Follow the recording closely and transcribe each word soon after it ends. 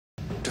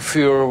the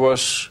Führer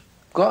was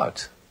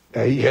God.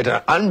 He had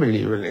an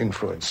unbelievable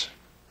influence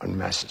on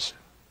masses.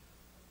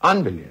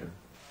 Unbelievable.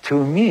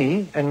 To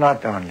me, and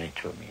not only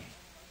to me,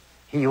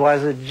 he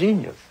was a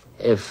genius.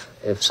 If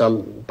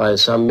by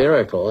some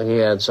miracle he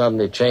had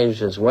suddenly changed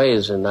his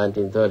ways in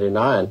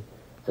 1939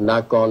 and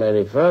not gone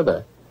any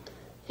further,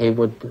 he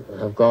would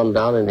have gone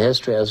down in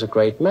history as a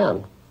great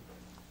man.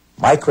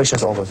 My question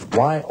is always,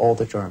 why all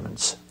the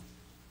Germans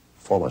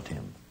followed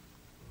him?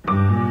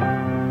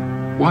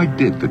 Why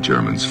did the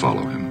Germans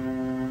follow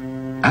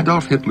him?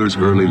 Adolf Hitler's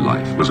early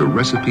life was a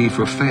recipe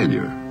for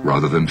failure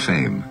rather than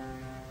fame.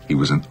 He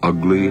was an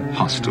ugly,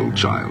 hostile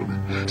child,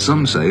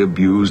 some say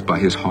abused by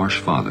his harsh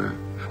father,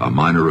 a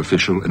minor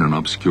official in an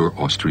obscure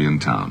Austrian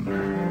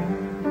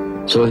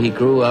town. So he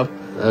grew up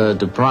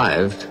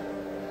deprived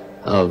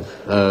of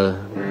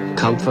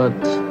comfort.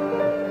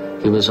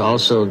 He was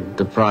also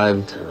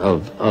deprived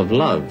of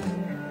love.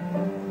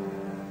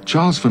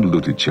 Charles von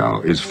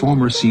Lüttichau is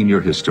former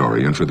senior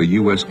historian for the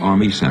U.S.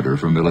 Army Center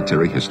for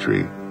Military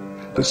History.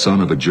 The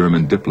son of a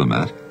German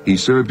diplomat, he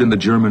served in the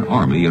German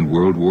Army in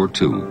World War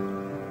II.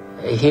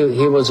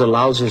 He was a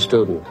lousy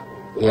student.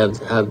 He had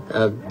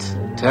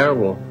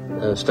terrible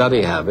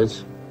study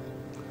habits,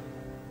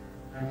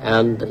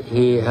 and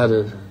he had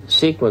a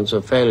sequence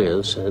of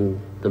failures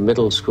in the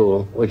middle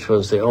school, which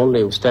was the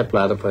only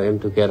stepladder for him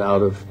to get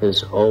out of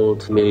his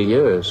old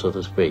milieu, so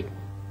to speak.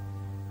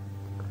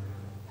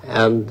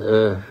 And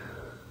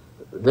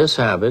this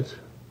habit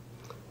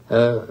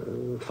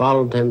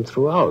followed him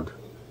throughout.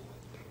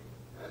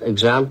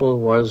 Example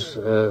was,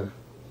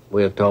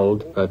 we are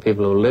told by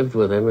people who lived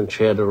with him and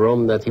shared a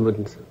room, that he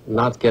would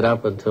not get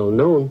up until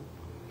noon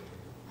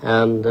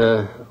and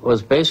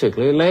was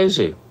basically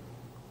lazy.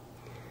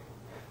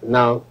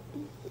 Now,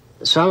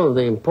 some of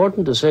the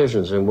important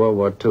decisions in World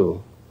War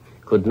II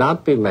could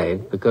not be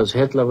made because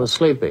Hitler was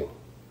sleeping.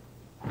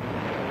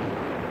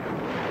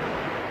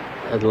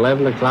 At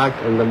 11 o'clock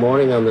in the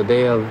morning on the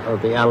day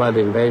of the Allied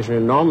invasion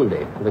in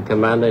Normandy, the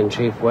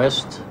Commander-in-Chief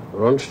West,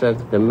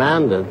 Rundstedt,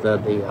 demanded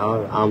that the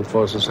Armed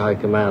Forces High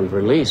Command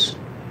release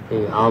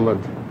the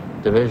armored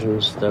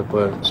divisions that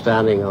were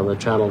standing on the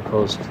Channel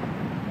coast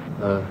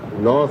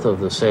north of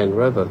the Seine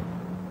River.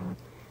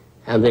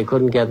 And they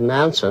couldn't get an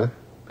answer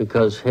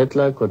because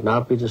Hitler could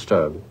not be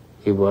disturbed.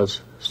 He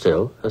was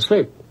still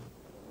asleep.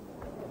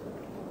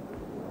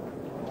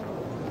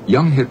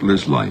 Young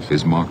Hitler's life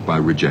is marked by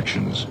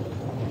rejections.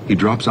 He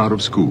drops out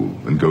of school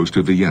and goes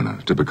to Vienna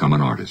to become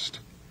an artist.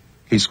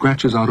 He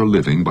scratches out a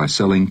living by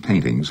selling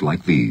paintings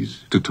like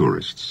these to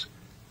tourists.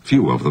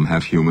 Few of them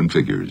have human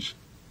figures.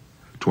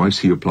 Twice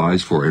he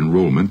applies for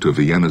enrollment to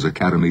Vienna's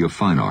Academy of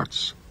Fine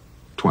Arts.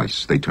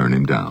 Twice they turn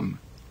him down.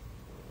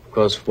 Of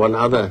course, one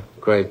other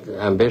great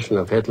ambition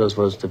of Hitler's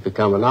was to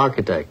become an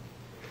architect.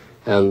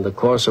 And the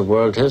course of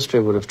world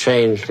history would have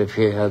changed if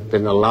he had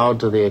been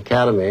allowed to the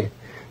Academy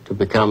to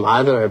become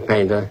either a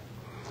painter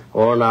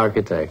or an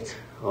architect,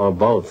 or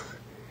both,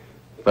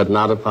 but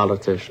not a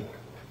politician.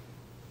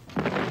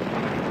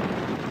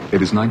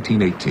 It is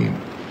 1918.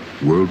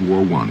 World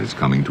War I is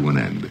coming to an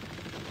end.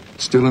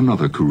 Still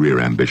another career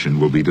ambition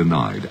will be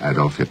denied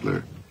Adolf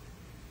Hitler.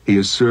 He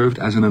has served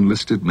as an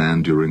enlisted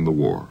man during the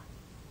war.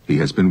 He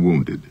has been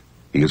wounded.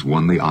 He has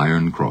won the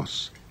Iron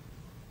Cross.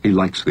 He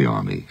likes the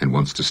army and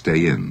wants to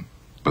stay in,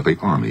 but the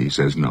army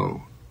says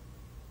no.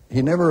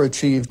 He never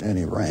achieved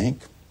any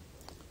rank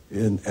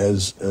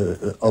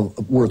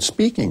worth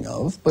speaking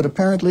of, but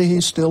apparently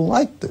he still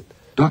liked it.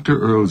 Dr.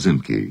 Earl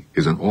Zimke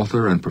is an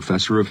author and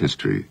professor of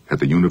history at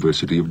the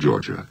University of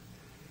Georgia.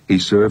 He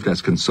served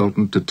as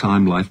consultant to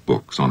Time Life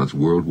Books on its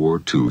World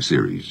War II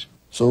series.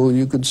 So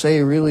you could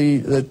say really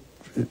that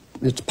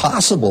it's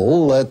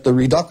possible that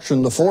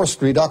the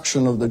forced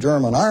reduction of the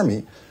German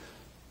army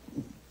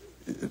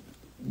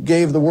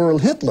gave the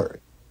world Hitler.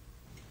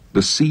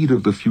 The seed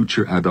of the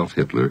future Adolf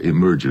Hitler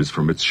emerges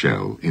from its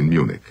shell in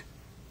Munich.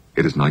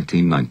 It is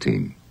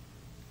 1919.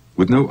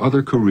 With no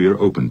other career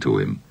open to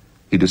him,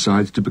 he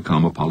decides to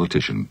become a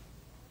politician.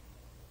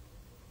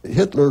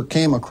 Hitler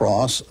came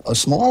across a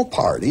small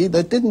party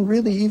that didn't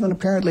really even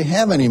apparently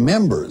have any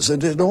members.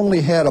 It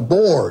only had a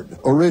board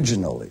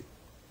originally.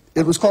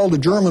 It was called the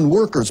German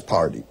Workers'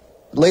 Party.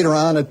 Later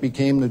on it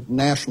became the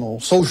National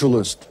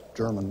Socialist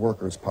German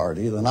Workers'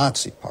 Party, the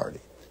Nazi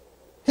Party.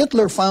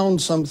 Hitler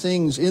found some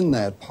things in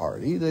that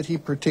party that he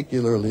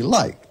particularly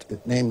liked.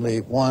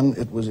 Namely, one,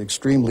 it was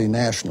extremely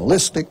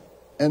nationalistic,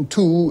 and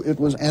two, it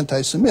was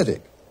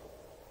anti-Semitic.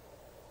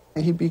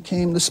 He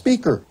became the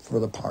speaker for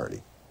the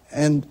party.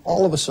 And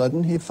all of a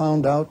sudden, he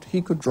found out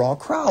he could draw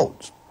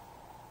crowds.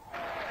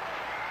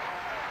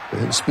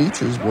 His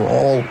speeches were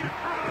all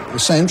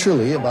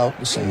essentially about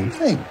the same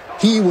thing.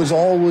 He was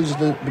always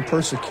the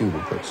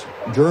persecuted person.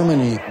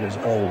 Germany was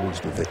always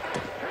the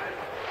victim.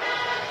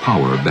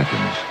 Power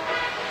beckons.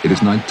 It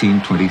is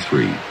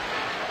 1923.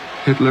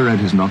 Hitler and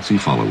his Nazi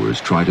followers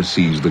try to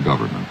seize the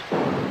government.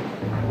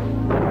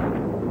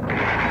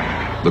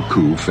 The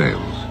coup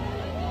fails.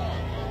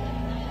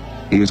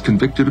 He is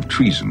convicted of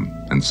treason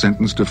and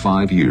sentenced to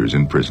 5 years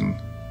in prison.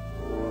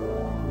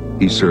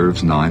 He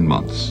serves 9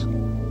 months.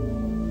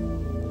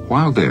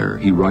 While there,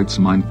 he writes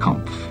Mein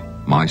Kampf,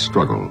 My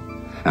Struggle,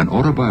 an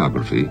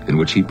autobiography in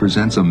which he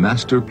presents a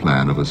master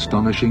plan of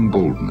astonishing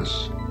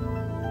boldness.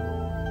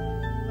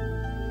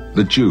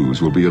 The Jews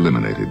will be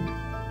eliminated.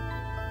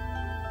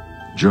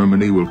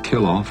 Germany will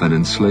kill off and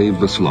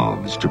enslave the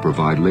Slavs to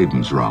provide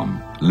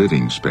Lebensraum,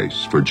 living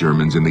space for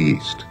Germans in the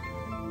East.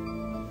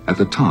 At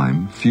the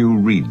time, few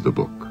read the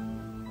book.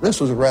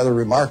 This was a rather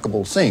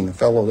remarkable thing. A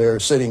fellow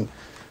there sitting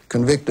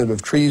convicted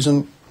of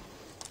treason,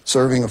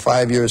 serving a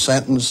 5-year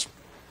sentence,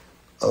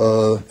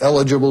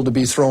 eligible to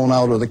be thrown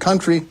out of the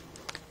country,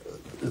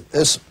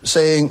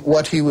 saying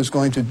what he was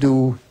going to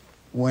do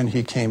when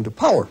he came to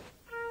power.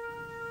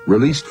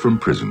 Released from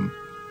prison,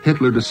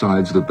 Hitler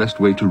decides the best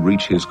way to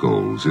reach his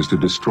goals is to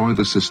destroy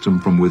the system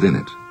from within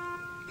it.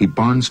 He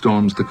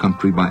barnstorms the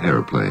country by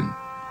airplane,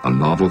 a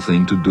novel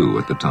thing to do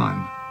at the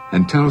time,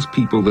 and tells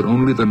people that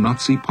only the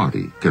Nazi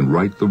Party can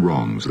right the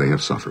wrongs they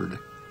have suffered.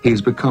 He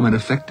has become an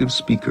effective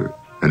speaker,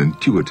 an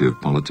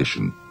intuitive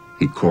politician.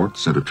 He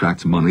courts and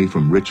attracts money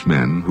from rich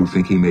men who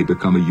think he may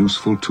become a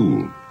useful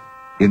tool.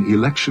 In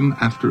election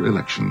after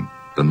election,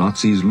 the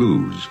Nazis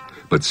lose,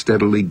 but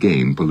steadily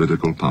gain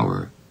political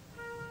power.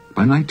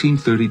 By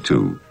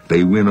 1932,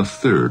 they win a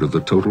third of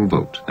the total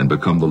vote and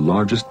become the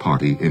largest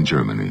party in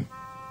Germany.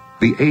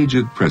 The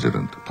aged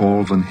president,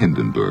 Paul von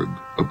Hindenburg,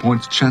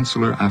 appoints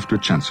chancellor after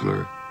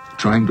chancellor,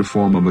 trying to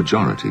form a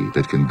majority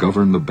that can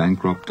govern the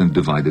bankrupt and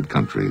divided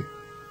country.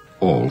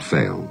 All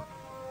fail.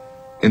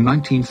 In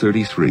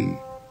 1933,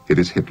 it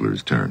is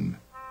Hitler's turn.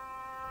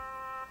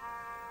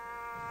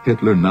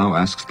 Hitler now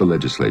asks the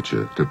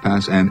legislature to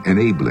pass an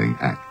enabling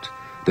act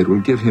that will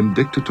give him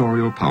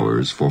dictatorial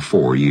powers for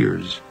 4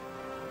 years.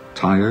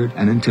 Tired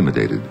and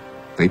intimidated,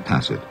 they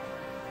pass it.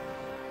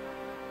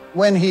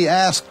 When he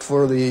asked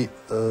for the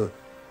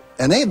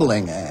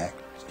enabling act,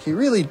 he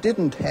really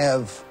didn't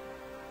have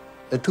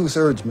a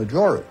 2/3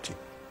 majority.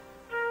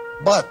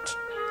 But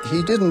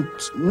he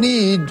didn't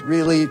need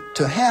really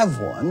to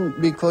have one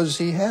because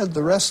he had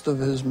the rest of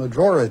his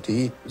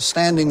majority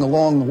standing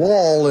along the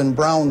wall in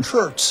brown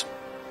shirts.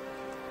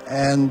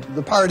 And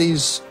the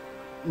parties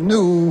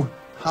knew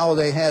how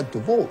they had to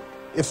vote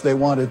if they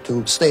wanted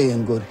to stay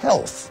in good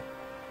health.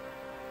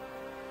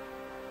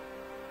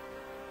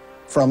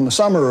 From the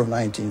summer of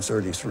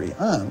 1933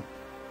 on,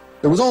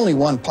 there was only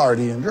one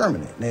party in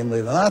Germany,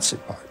 namely the Nazi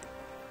Party.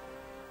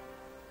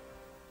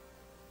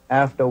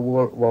 After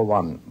World War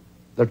I,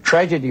 the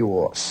tragedy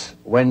was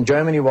when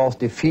Germany was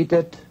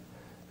defeated,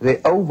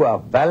 the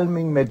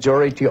overwhelming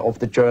majority of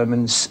the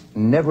Germans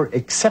never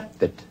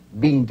accepted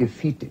being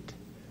defeated.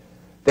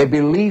 They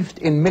believed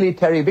in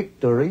military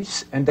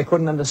victories, and they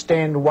couldn't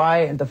understand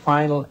why in the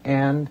final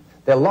end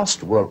they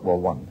lost World War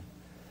I.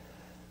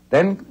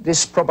 Then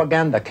this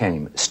propaganda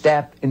came,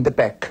 stab in the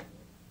back.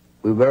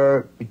 We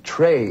were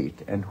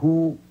betrayed, and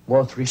who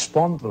was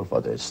responsible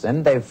for this?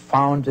 Then they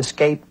found the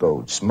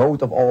scapegoats,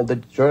 most of all the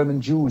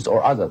German Jews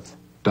or others.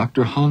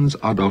 Dr. Hans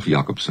Adolf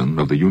Jacobson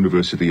of the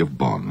University of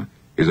Bonn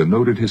is a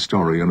noted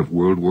historian of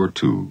World War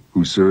II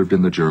who served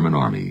in the German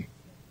army.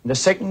 The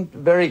second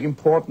very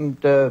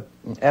important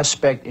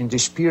aspect in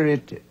this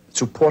period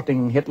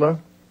supporting Hitler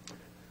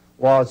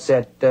was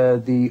that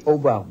the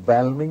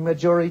overwhelming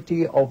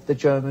majority of the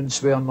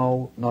Germans were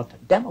not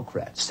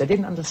Democrats. They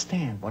didn't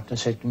understand what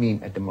does it mean,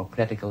 a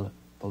democratic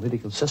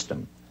political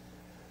system.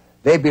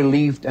 They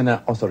believed in an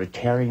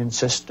authoritarian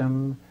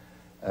system,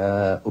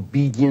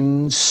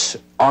 obedience,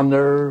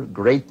 honor,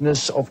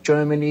 greatness of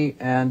Germany,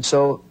 and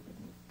so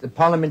the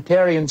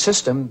parliamentarian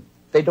system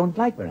they don't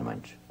like very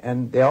much.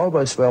 And they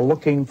always were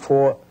looking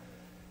for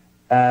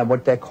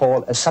what they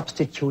call a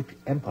substitute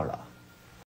emperor.